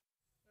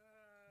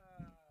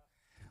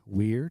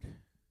weird.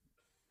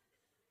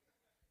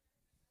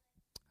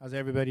 How's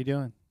everybody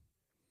doing?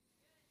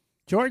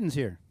 Jordan's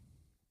here.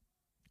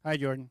 Hi,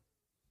 Jordan.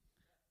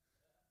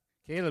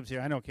 Caleb's here.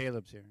 I know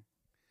Caleb's here.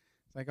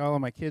 It's like all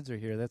of my kids are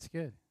here. That's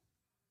good.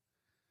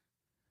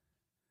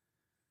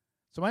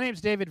 So my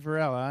name's David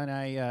Varela, and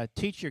I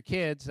teach your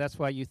kids. That's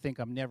why you think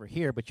I'm never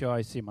here, but you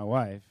always see my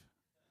wife.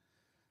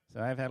 So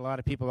I've had a lot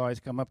of people always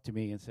come up to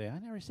me and say, I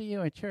never see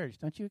you at church.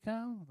 Don't you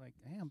come? I'm like,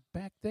 hey, I'm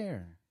back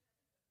there.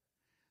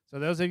 So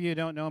those of you who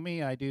don't know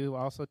me, I do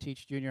also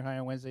teach junior high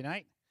on Wednesday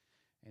night.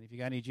 And if you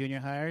got any junior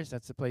hires,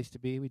 that's the place to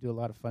be. We do a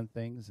lot of fun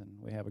things,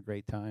 and we have a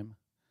great time.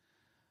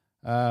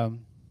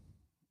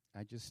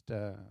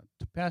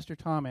 Pastor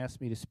Tom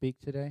asked me to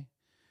speak today.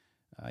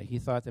 He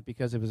thought that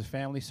because it was a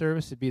family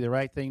service, it'd be the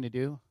right thing to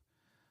do.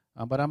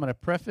 But I'm going to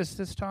preface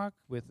this talk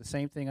with the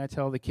same thing I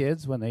tell the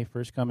kids when they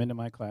first come into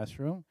my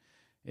classroom,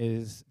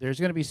 is there's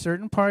going to be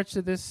certain parts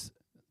of this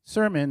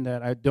sermon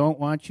that I don't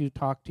want you to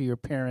talk to your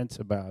parents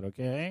about,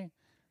 okay?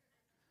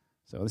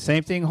 So the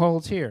same thing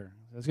holds here.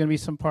 There's going to be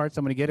some parts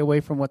I'm going to get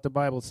away from what the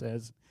Bible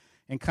says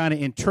and kind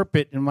of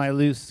interpret in my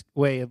loose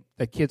way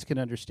that kids can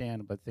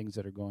understand about things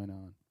that are going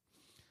on.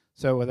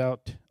 So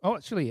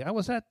I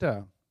was at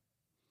the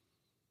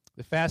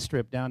fast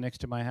strip down next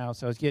to my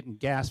house. I was getting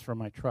gas from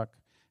my truck.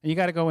 And you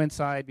got to go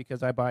inside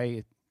because I buy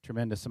a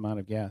tremendous amount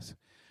of gas.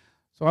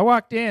 So I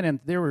walked in, and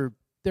there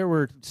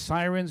were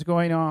sirens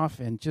going off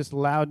and just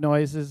loud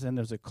noises, and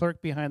there's a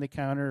clerk behind the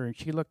counter, and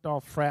she looked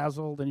all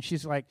frazzled, and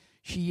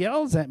she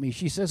yells at me.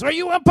 She says, "Are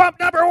you on pump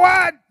number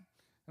 1?" And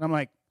I'm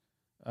like,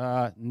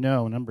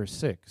 no, number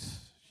 6.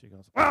 She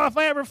goes, "Well, if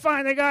I ever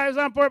find the guy who's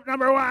on pump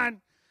number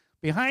 1.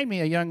 Behind me,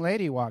 a young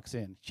lady walks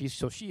in. She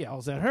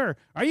yells at her,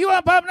 "Are you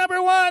on pump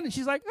number 1?" And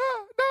she's like,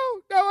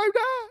 "Oh, no, I'm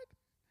not."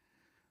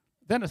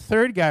 Then a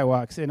third guy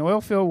walks in, oil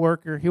field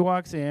worker. He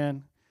walks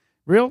in,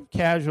 real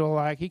casual,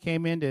 like he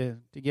came in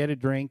to get a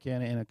drink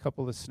and a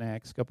couple of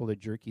snacks, a couple of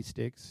jerky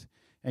sticks.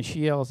 And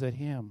she yells at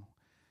him,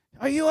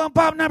 "Are you on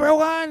pump number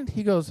 1?"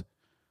 He goes,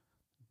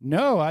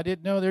 "No, I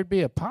didn't know there'd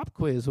be a pop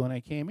quiz when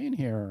I came in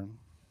here."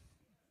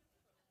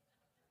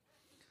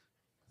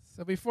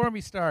 So before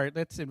we start,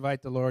 let's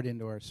invite the Lord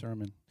into our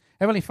sermon.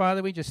 Heavenly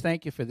Father, we just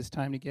thank you for this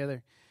time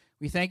together.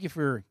 We thank you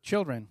for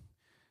children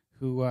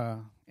who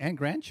and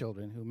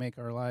grandchildren who make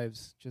our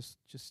lives just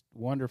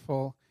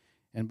wonderful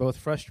and both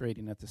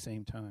frustrating at the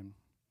same time.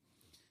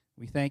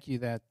 We thank you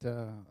that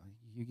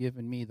you've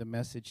given me the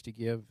message to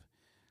give.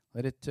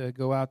 Let it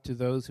go out to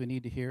those who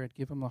need to hear it.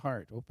 Give them a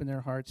heart. Open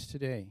their hearts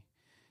today.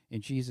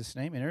 In Jesus'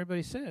 name. And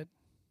everybody said,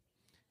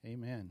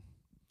 amen.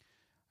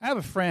 I have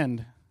a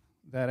friend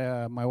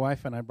that my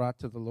wife and I brought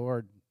to the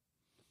Lord,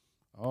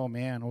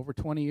 over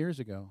 20 years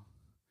ago.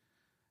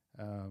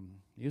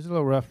 He was a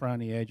little rough around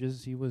the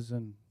edges. He was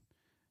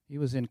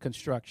in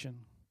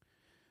construction.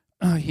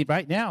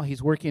 Right now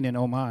he's working in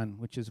Oman,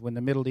 which is in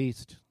the Middle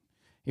East.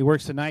 He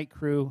works a night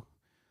crew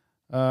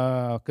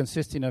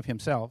consisting of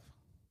himself.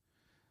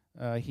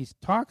 He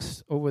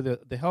talks over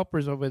the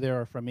helpers over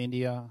there are from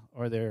India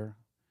or they're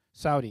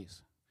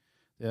Saudis.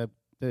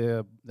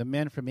 The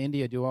men from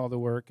India do all the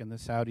work, and the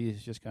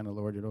Saudis just kind of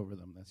lord it over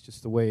them. That's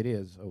just the way it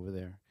is over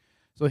there.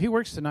 So he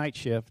works the night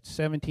shift,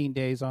 17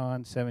 days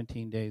on,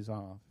 17 days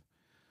off.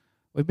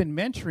 We've been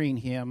mentoring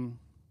him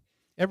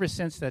ever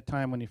since that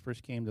time when he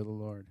first came to the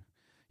Lord.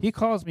 He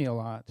calls me a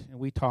lot, and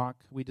we talk.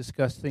 We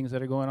discuss things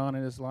that are going on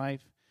in his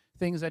life,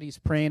 things that he's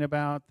praying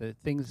about, the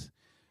things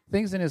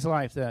in his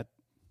life that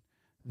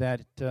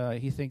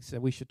he thinks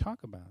that we should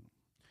talk about.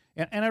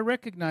 And I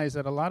recognize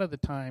that a lot of the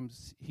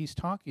times he's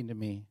talking to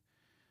me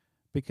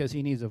because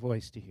he needs a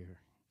voice to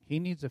hear. He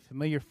needs a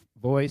familiar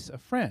voice, a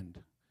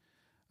friend,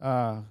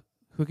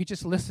 who could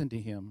just listen to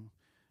him.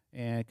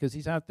 And because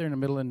he's out there in the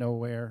middle of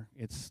nowhere.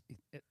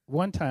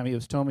 One time he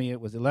was telling me it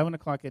was 11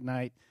 o'clock at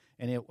night,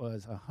 and it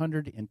was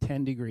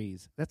 110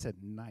 degrees. That's at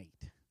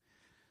night.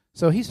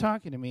 So he's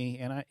talking to me,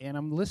 and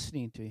I'm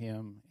listening to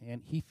him,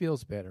 and he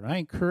feels better. I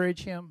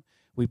encourage him.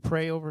 We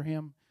pray over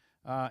him,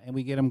 and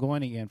we get him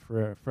going again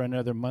for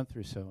another month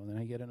or so, and then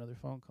I get another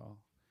phone call.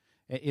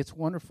 It's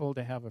wonderful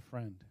to have a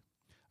friend.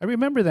 I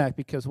remember that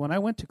because when I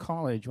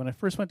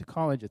first went to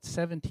college at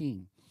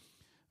 17,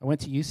 I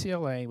went to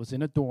UCLA, was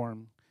in a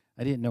dorm.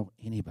 I didn't know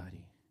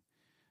anybody.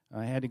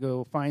 I had to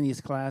go find these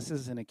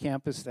classes in a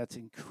campus that's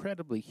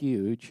incredibly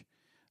huge.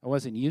 I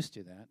wasn't used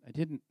to that.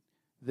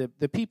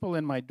 The people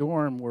in my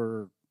dorm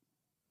were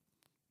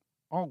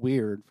all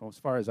weird as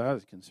far as I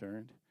was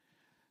concerned.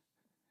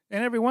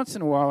 And every once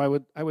in a while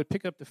I would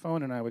pick up the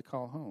phone and I would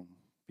call home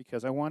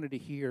because I wanted to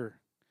hear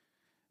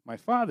my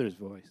father's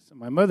voice and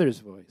my mother's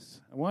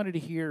voice. I wanted to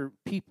hear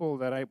people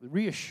that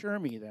reassure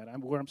me that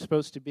I'm where I'm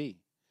supposed to be,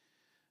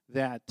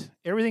 that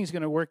everything's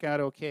going to work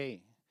out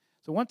okay.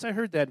 So once I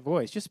heard that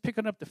voice, just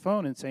picking up the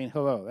phone and saying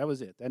hello, that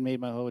was it. That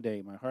made my whole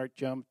day. My heart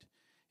jumped.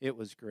 It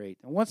was great.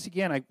 And once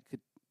again, I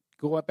could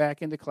go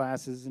back into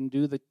classes and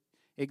do the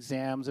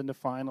exams and the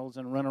finals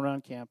and run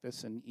around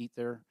campus and eat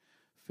their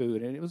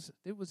food.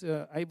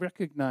 And I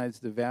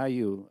recognized the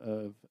value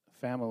of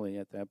family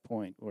at that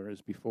point,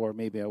 whereas before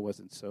maybe I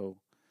wasn't so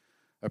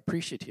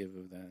appreciative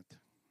of that.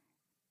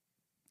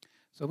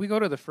 So we go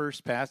to the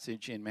first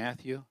passage in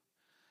Matthew,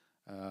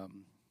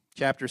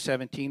 chapter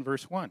 17,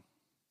 verse 1.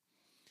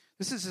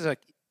 This is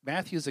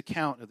Matthew's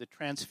account of the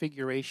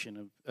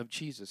transfiguration of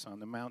Jesus on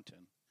the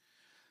mountain.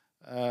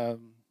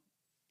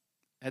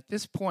 At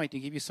this point, to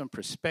give you some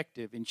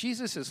perspective, in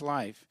Jesus'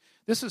 life,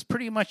 this was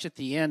pretty much at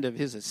the end of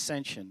his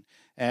ascension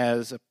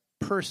as a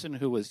person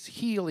who was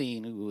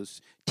healing, who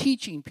was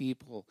teaching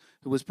people,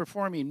 who was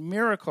performing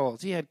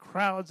miracles. He had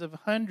crowds of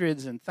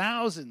hundreds and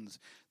thousands.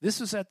 This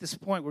was at this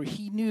point where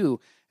he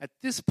knew at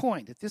this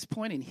point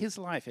in his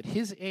life, at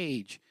his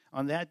age,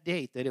 on that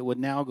date, that it would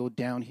now go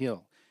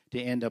downhill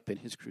to end up in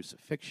his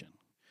crucifixion.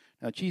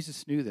 Now,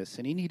 Jesus knew this,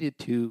 and he needed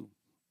to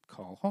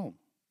call home.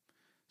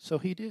 So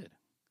he did.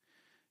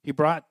 He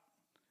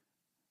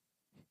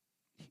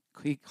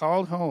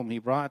called home. He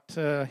brought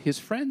his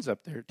friends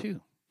up there, too.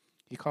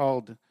 He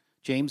called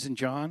James and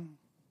John,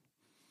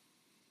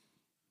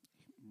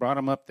 brought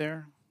them up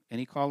there, and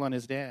he called on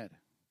his dad.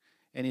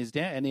 And his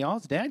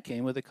dad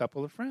came with a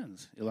couple of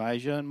friends,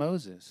 Elijah and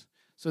Moses.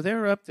 So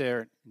they're up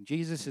there, and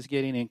Jesus is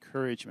getting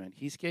encouragement.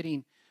 He's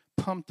getting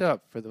pumped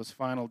up for those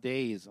final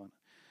days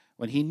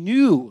when he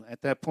knew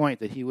at that point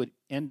that he would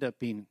end up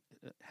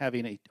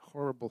having a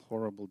horrible,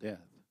 horrible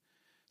death.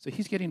 So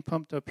he's getting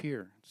pumped up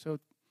here. So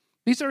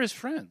these are his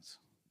friends.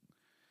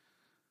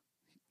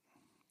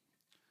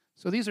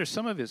 So these are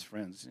some of his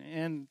friends.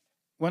 And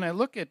when I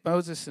look at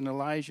Moses and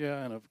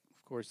Elijah and, of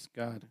course,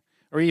 God,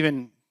 or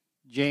even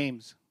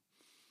James,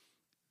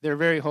 they're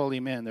very holy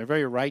men. They're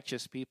very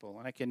righteous people.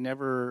 And I can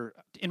never,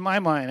 in my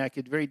mind,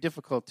 very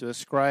difficult to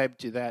ascribe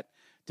to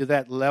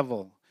that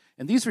level.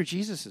 And these were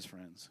Jesus'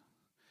 friends.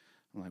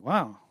 I'm like,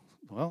 wow,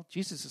 well,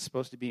 Jesus is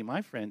supposed to be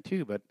my friend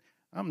too, but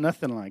I'm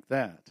nothing like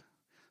that.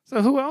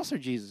 So who else are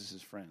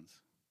Jesus' friends?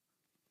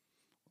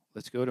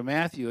 Let's go to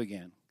Matthew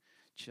again.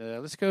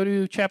 Let's go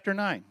to chapter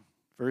 9,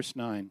 verse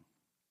 9.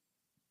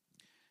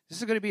 This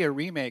is going to be a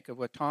remake of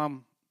what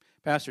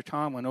Pastor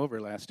Tom went over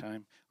last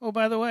time. Oh,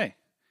 by the way,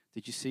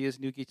 did you see his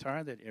new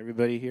guitar that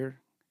everybody here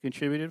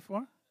contributed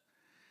for?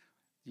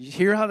 Did you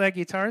hear how that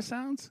guitar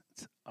sounds?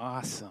 It's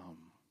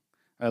awesome.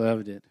 I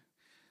loved it.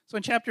 So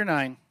in chapter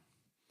 9,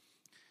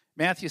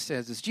 Matthew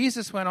says, as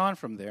Jesus went on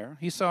from there,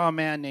 he saw a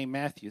man named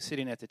Matthew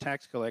sitting at the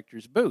tax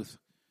collector's booth.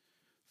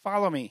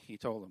 Follow me, he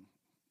told him.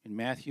 And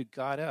Matthew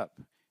got up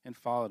and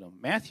followed him.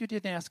 Matthew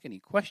didn't ask any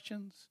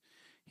questions.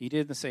 He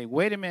didn't say,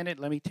 wait a minute,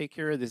 let me take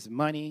care of this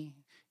money.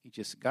 He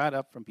just got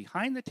up from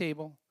behind the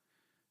table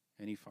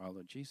and he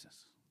followed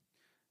Jesus.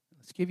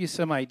 Let's give you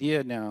some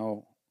idea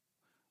now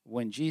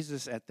when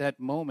Jesus at that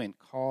moment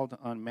called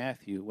on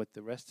Matthew, what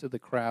the rest of the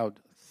crowd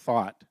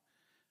thought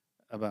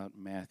about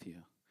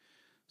Matthew.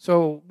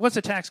 So what's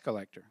a tax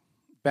collector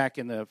back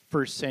in the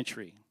first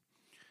century?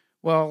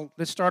 Well,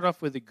 let's start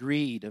off with the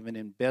greed of an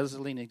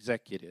embezzling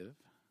executive.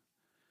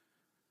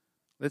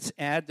 Let's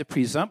add the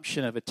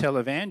presumption of a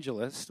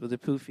televangelist with the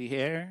poofy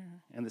hair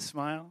and the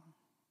smile.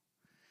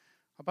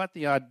 How about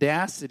the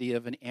audacity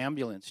of an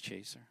ambulance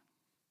chaser,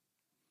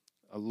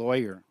 a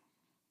lawyer,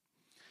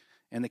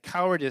 and the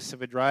cowardice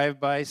of a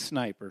drive-by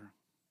sniper?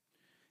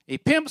 A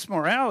pimp's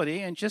morality,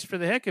 and just for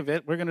the heck of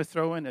it, we're going to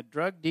throw in a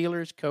drug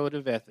dealer's code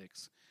of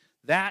ethics.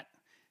 That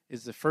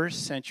is the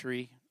first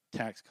century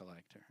tax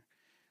collector.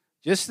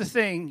 Just the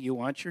thing you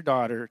want your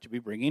daughter to be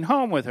bringing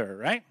home with her,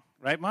 right?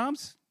 Right,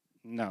 moms?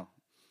 No,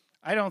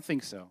 I don't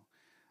think so.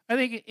 I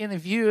think in the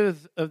view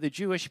of the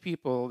Jewish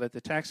people that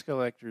the tax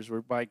collectors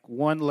were like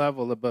one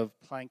level above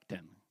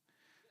plankton.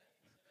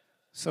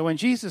 So when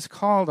Jesus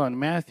called on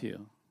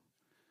Matthew,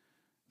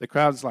 the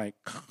crowd's like,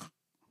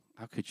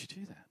 how could you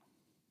do that?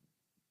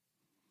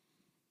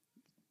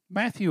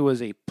 Matthew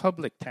was a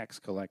public tax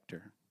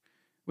collector,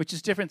 which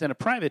is different than a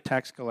private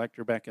tax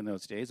collector back in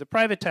those days. A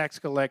private tax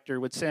collector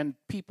would send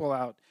people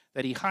out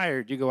that he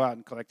hired to go out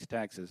and collect the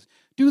taxes,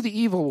 do the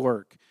evil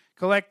work,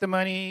 collect the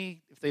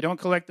money. If they don't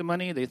collect the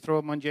money, they throw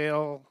them in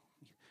jail,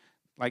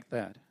 like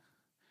that.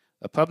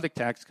 A public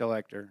tax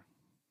collector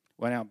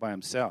went out by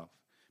himself.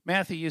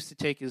 Matthew used to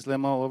take his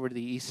limo over to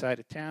the east side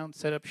of town,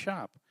 set up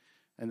shop,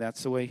 and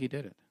that's the way he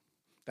did it.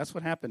 That's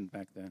what happened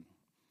back then.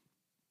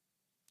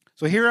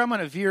 So here I'm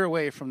going to veer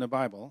away from the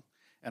Bible,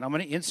 and I'm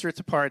going to insert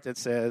the part that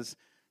says,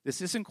 this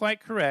isn't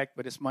quite correct,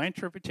 but it's my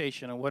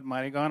interpretation of what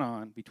might have gone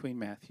on between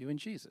Matthew and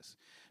Jesus.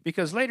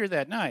 Because later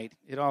that night,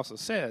 it also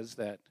says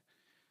that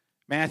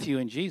Matthew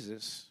and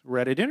Jesus were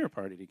at a dinner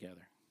party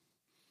together.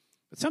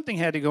 But something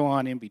had to go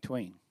on in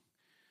between.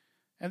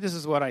 And this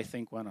is what I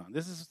think went on.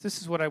 This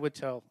is what I would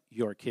tell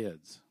your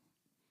kids.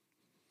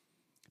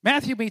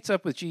 Matthew meets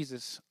up with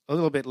Jesus a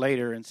little bit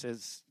later and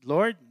says,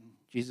 Lord,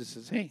 Jesus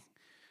says, hey,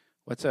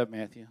 what's up,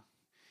 Matthew?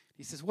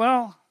 He says,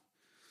 well,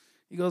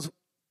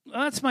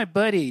 that's my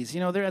buddies.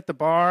 They're at the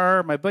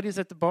bar. My buddies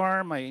at the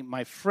bar.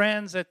 My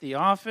friends at the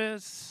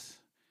office.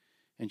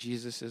 And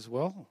Jesus says,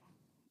 well,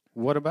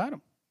 what about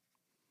them?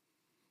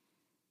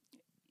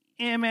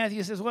 And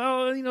Matthew says,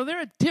 well,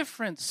 they're a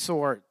different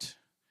sort.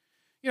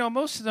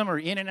 Most of them are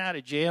in and out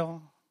of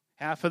jail.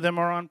 Half of them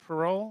are on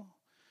parole.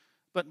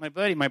 But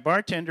my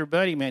bartender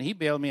buddy, man, he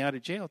bailed me out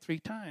of jail 3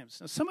 times.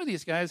 Now, some of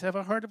these guys have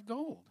a heart of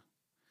gold.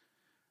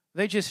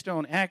 They just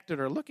don't act it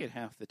or look it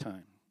half the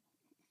time.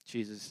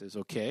 Jesus says,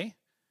 okay,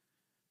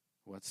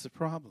 what's the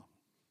problem?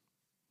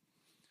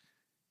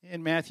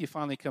 And Matthew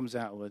finally comes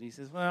out with it. He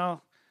says,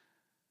 well,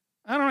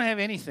 I don't have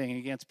anything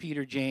against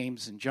Peter,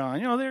 James, and John.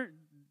 You know,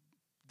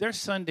 they're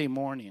Sunday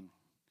morning,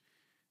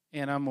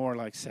 and I'm more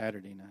like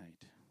Saturday night.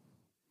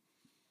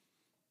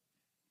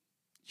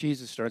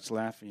 Jesus starts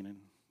laughing, and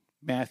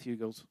Matthew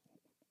goes,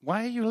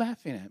 why are you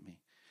laughing at me?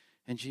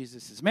 And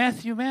Jesus says,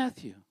 Matthew,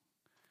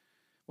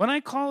 when I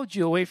called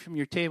you away from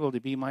your table to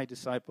be my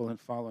disciple and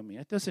follow me,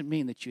 that doesn't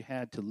mean that you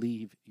had to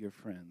leave your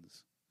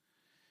friends.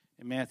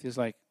 And Matthew's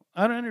like,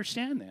 I don't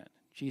understand that.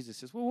 Jesus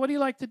says, well, what do you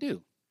like to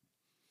do?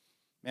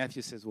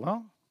 Matthew says,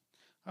 well,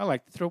 I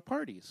like to throw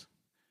parties,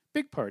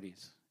 big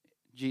parties.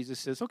 Jesus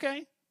says,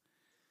 okay,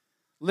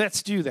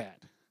 let's do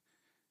that.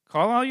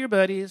 Call all your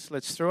buddies.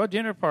 Let's throw a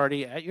dinner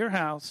party at your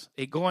house,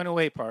 a going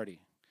away party,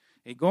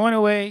 a going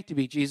away to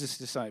be Jesus'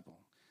 disciple.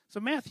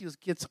 So Matthew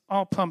gets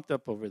all pumped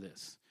up over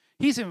this.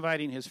 He's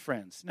inviting his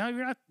friends. Now,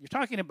 you're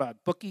talking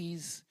about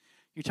bookies.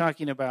 You're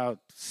talking about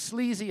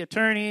sleazy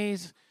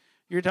attorneys.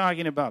 You're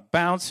talking about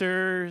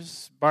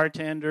bouncers,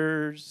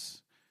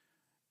 bartenders.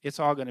 It's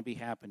all going to be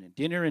happening.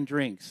 Dinner and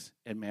drinks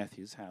at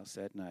Matthew's house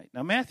that night.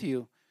 Now,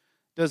 Matthew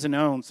doesn't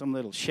own some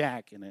little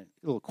shack in a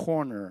little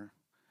corner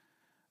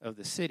of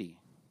the city.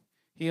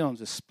 He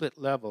owns a split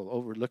level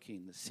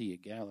overlooking the Sea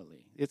of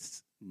Galilee.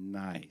 It's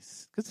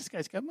nice because this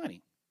guy's got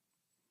money.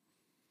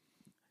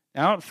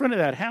 Now, out in front of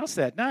that house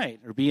that night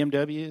are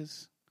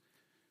BMWs,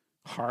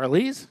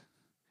 Harleys,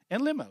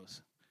 and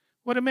limos.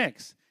 What a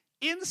mix.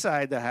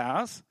 Inside the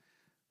house,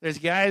 there's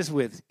guys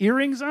with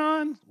earrings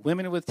on,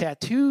 women with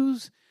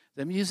tattoos.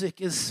 The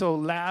music is so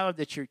loud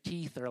that your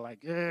teeth are like,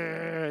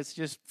 it's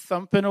just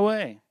thumping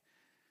away.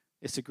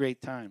 It's a great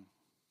time.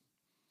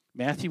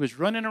 Matthew was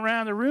running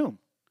around the room.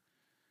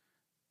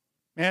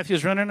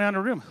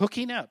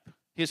 Hooking up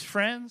his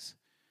friends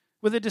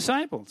with the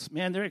disciples.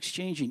 Man, they're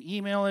exchanging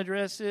email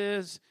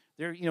addresses.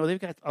 They've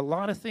got a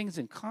lot of things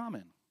in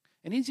common.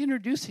 And he's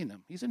introducing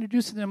them. He's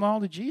introducing them all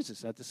to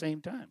Jesus at the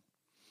same time.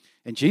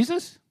 And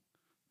Jesus,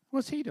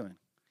 what's he doing?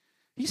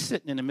 He's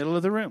sitting in the middle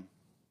of the room,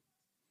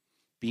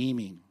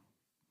 beaming.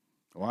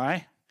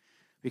 Why?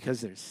 Because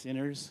there's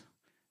sinners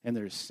and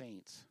there's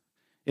saints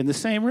in the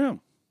same room.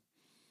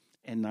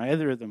 And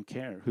neither of them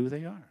care who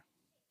they are.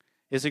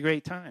 It's a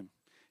great time.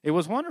 It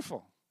was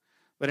wonderful.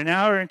 But an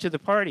hour into the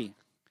party,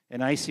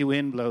 an icy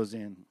wind blows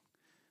in.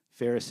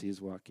 Pharisees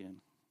walk in.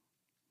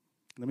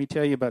 Let me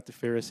tell you about the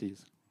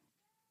Pharisees.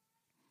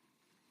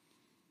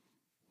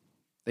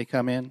 They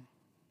come in.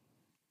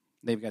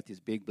 They've got these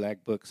big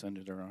black books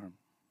under their arm.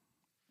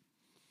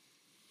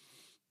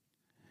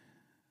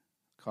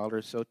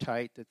 Collars so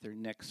tight that their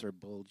necks are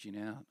bulging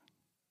out.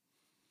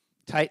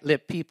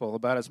 Tight-lipped people,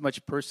 about as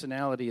much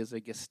personality as a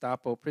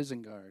Gestapo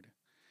prison guard.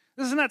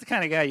 This is not the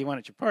kind of guy you want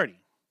at your party.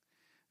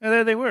 Now,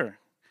 there they were.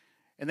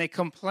 And they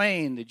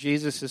complained to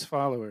Jesus'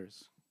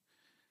 followers.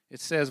 It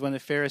says, when the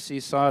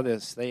Pharisees saw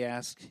this, they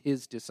asked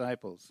his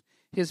disciples,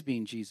 his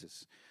being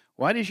Jesus,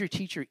 why does your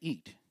teacher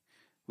eat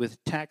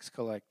with tax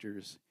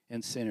collectors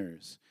and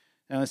sinners?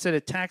 Now, instead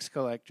of tax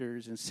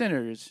collectors and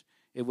sinners,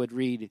 it would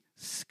read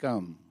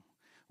scum.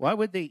 Why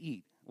would they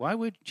eat? Why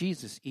would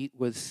Jesus eat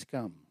with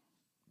scum?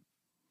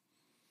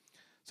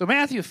 So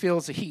Matthew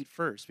feels the heat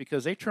first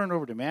because they turn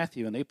over to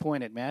Matthew and they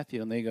point at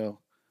Matthew and they go,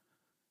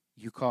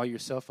 you call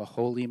yourself a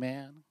holy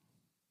man?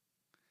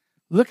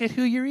 Look at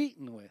who you're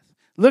eating with.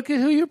 Look at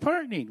who you're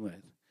partnering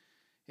with.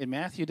 And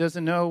Matthew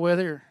doesn't know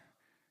whether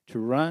to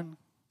run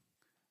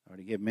or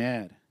to get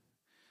mad.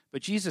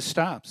 But Jesus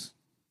stops.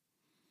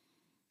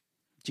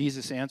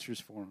 Jesus answers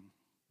for him.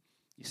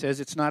 He says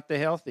it's not the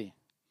healthy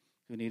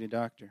who need a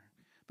doctor,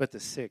 but the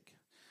sick.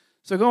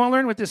 So go and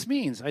learn what this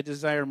means. I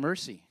desire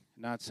mercy,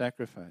 not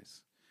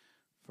sacrifice.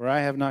 For I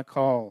have not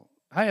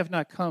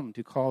come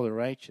to call the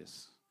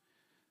righteous,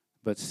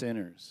 but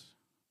sinners.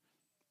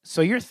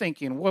 So you're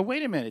thinking, well,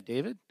 wait a minute,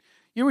 David.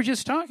 You were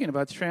just talking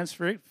about the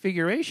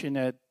transfiguration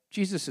that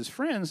Jesus'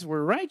 friends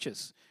were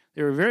righteous.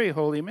 They were very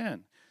holy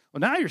men.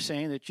 Well, now you're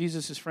saying that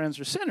Jesus' friends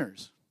are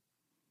sinners.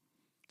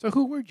 So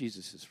who were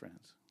Jesus'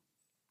 friends?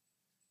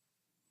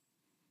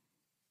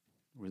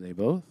 Were they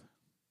both?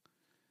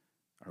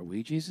 Are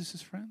we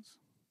Jesus' friends?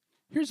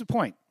 Here's the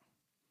point.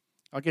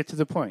 I'll get to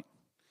the point.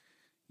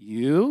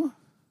 You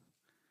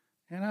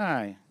and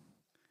I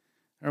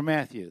are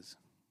Matthews.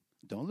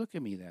 Don't look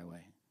at me that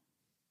way.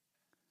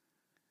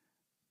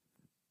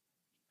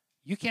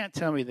 You can't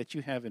tell me that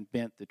you haven't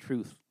bent the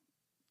truth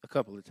a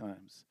couple of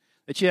times,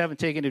 that you haven't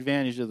taken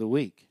advantage of the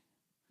weak,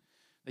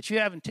 that you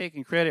haven't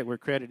taken credit where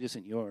credit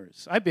isn't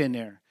yours. I've been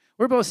there.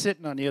 We're both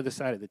sitting on the other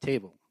side of the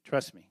table.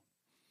 Trust me.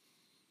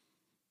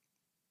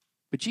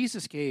 But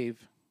Jesus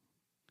gave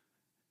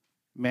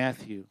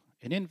Matthew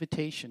an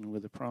invitation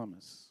with a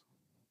promise.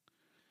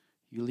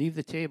 You leave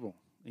the table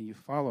and you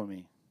follow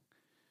me,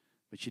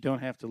 but you don't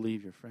have to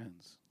leave your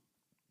friends.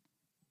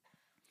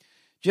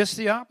 Just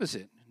the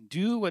opposite.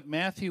 Do what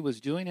Matthew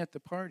was doing at the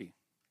party.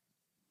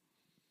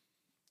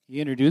 He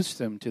introduced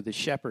them to the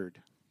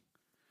shepherd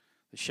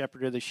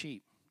of the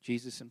sheep,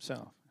 Jesus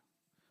himself.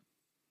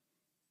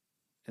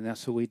 And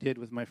that's what we did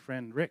with my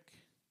friend Rick,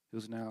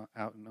 who's now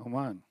out in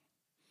Oman.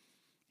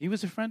 He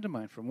was a friend of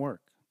mine from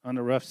work, on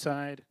the rough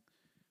side.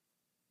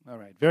 All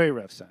right, very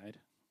rough side.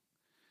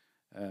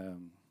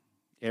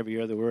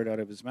 Every other word out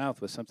of his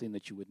mouth was something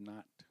that you would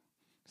not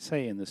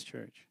say in this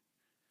church.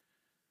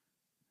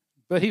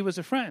 But he was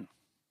a friend.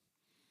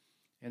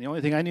 And the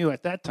only thing I knew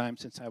at that time,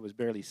 since I was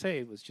barely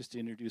saved, was just to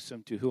introduce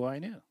him to who I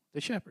knew,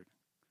 the shepherd.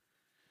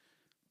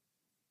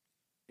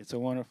 It's a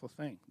wonderful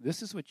thing.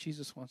 This is what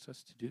Jesus wants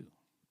us to do.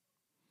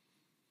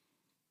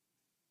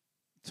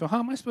 So how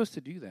am I supposed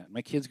to do that?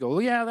 My kids go, "Oh,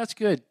 yeah, that's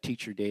good,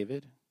 Teacher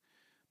David."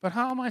 But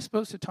how am I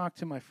supposed to talk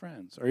to my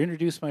friends or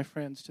introduce my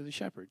friends to the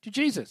shepherd, to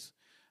Jesus?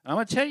 And I'm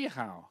going to tell you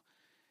how.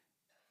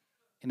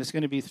 And it's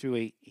going to be through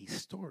a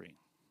story.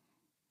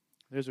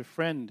 There's a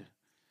friend,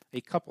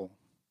 a couple,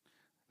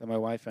 that my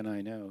wife and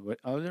I know. They're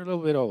a little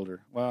bit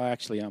older. Well,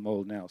 actually, I'm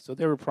old now, so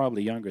they were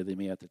probably younger than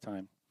me at the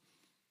time.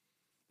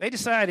 They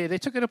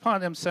took it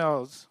upon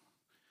themselves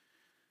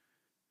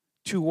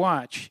to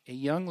watch a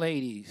young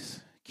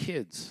lady's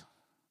kids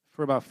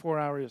for about 4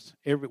 hours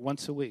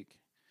once a week.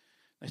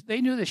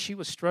 They knew that she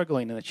was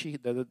struggling and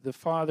that the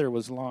father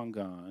was long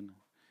gone.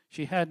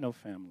 She had no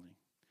family.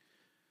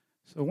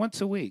 So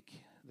once a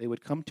week, they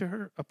would come to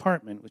her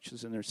apartment, which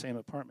is in their same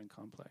apartment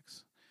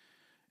complex.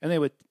 And they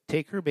would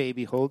take her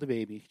baby, hold the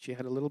baby. She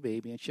had a little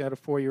baby, and she had a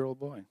 4-year-old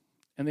boy.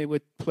 And they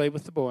would play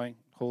with the boy,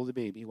 hold the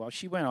baby. While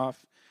she went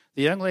off,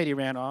 the young lady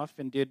ran off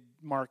and did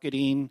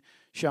marketing,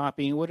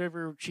 shopping,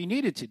 whatever she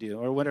needed to do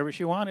or whatever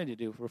she wanted to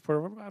do for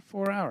about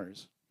 4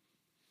 hours.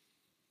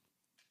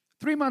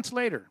 3 months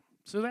later,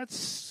 so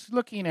that's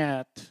looking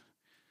at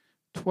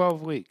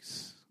 12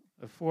 weeks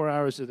of 4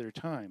 hours of their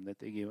time that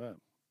they gave up.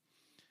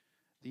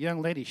 The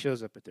young lady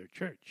shows up at their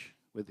church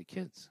with the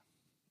kids,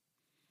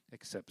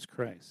 accepts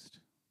Christ,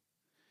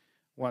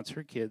 wants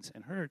her kids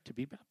and her to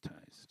be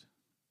baptized.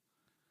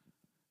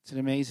 It's an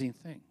amazing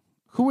thing.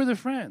 Who were the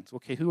friends?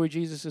 Okay, who were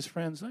Jesus'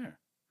 friends there?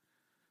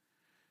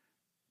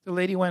 The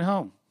lady went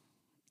home,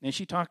 and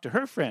she talked to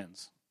her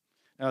friends.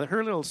 Now,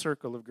 her little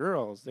circle of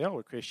girls, they all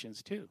were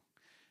Christians too.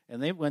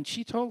 And when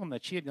she told them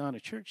that she had gone to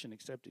church and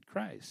accepted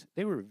Christ,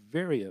 they were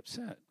very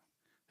upset.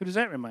 Who does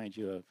that remind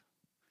you of?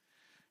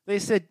 They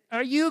said,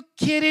 "Are you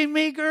kidding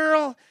me,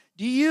 girl?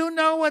 Do you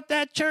know what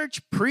that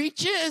church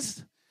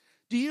preaches?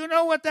 Do you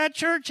know what that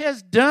church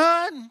has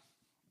done?"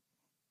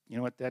 You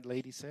know what that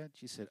lady said?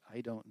 She said,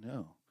 "I don't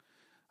know.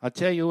 I'll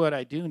tell you what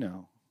I do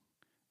know,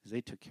 is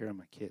they took care of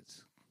my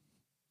kids."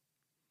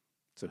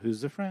 So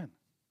who's the friend?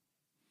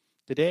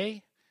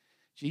 Today,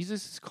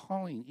 Jesus is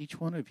calling each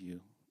one of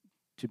you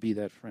to be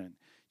that friend.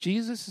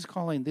 Jesus is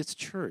calling this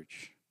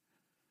church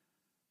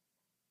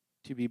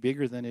to be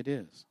bigger than it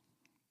is.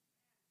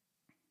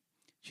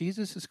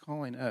 Jesus is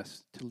calling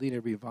us to lead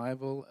a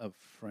revival of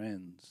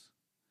friends.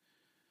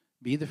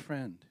 Be the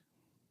friend.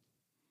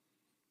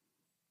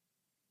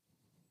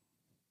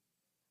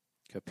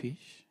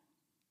 Capiche?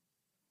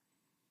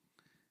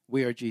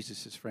 We are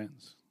Jesus'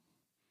 friends.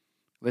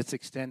 Let's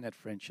extend that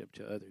friendship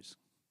to others.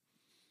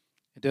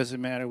 It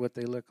doesn't matter what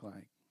they look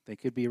like. They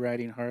could be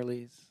riding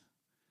Harleys,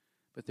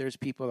 but there's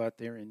people out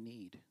there in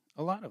need.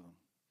 A lot of them.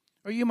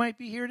 Or you might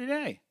be here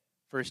today.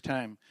 First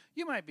time.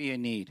 You might be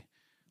in need.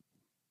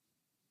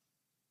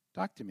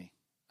 Talk to me.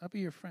 I'll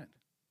be your friend.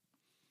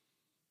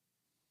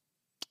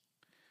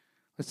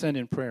 Let's end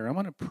in prayer.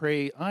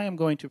 I am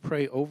going to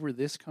pray over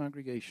this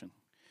congregation.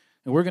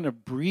 And we're going to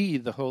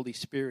breathe the Holy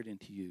Spirit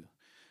into you.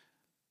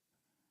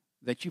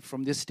 That you,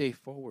 from this day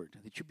forward,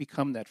 that you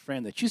become that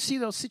friend. That you see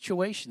those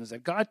situations,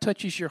 that God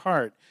touches your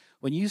heart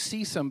when you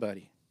see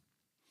somebody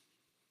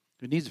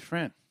who needs a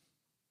friend.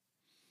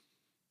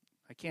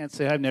 I can't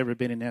say I've never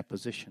been in that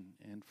position,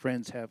 and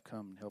friends have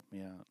come and helped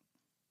me out.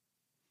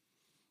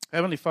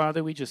 Heavenly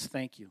Father, we just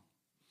thank you.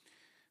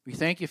 We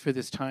thank you for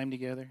this time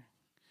together.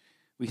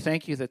 We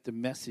thank you that the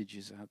message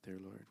is out there,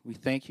 Lord. We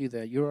thank you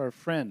that you're our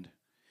friend.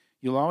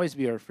 You'll always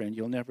be our friend.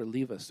 You'll never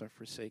leave us or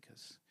forsake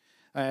us.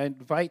 I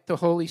invite the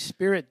Holy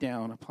Spirit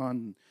down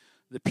upon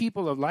the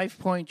people of Life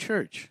Point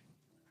Church.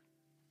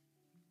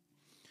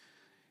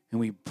 And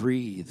we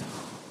breathe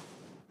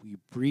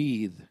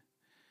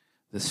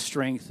the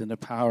strength and the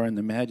power and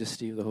the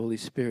majesty of the Holy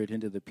Spirit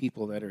into the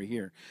people that are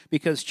here.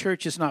 Because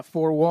church is not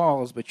four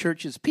walls, but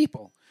church is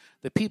people.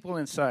 The people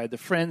inside, the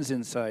friends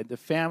inside, the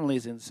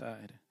families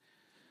inside.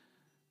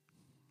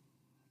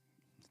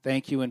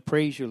 Thank you and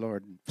praise you,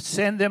 Lord.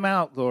 Send them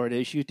out, Lord,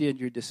 as you did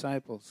your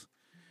disciples,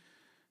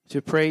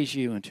 to praise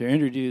you and to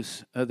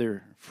introduce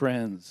other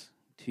friends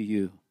to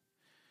you.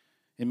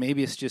 And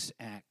maybe it's just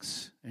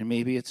acts, and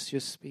maybe it's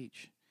just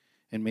speech,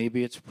 and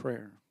maybe it's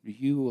prayer.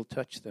 You will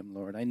touch them,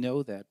 Lord. I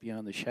know that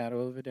beyond the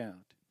shadow of a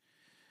doubt.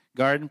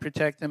 Guard and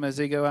protect them as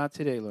they go out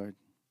today, Lord.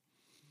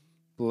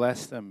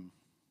 Bless them.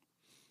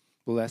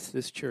 Bless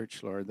this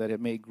church, Lord, that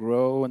it may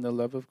grow in the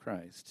love of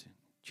Christ. In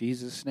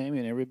Jesus' name,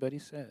 and everybody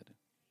said,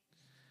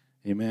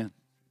 amen.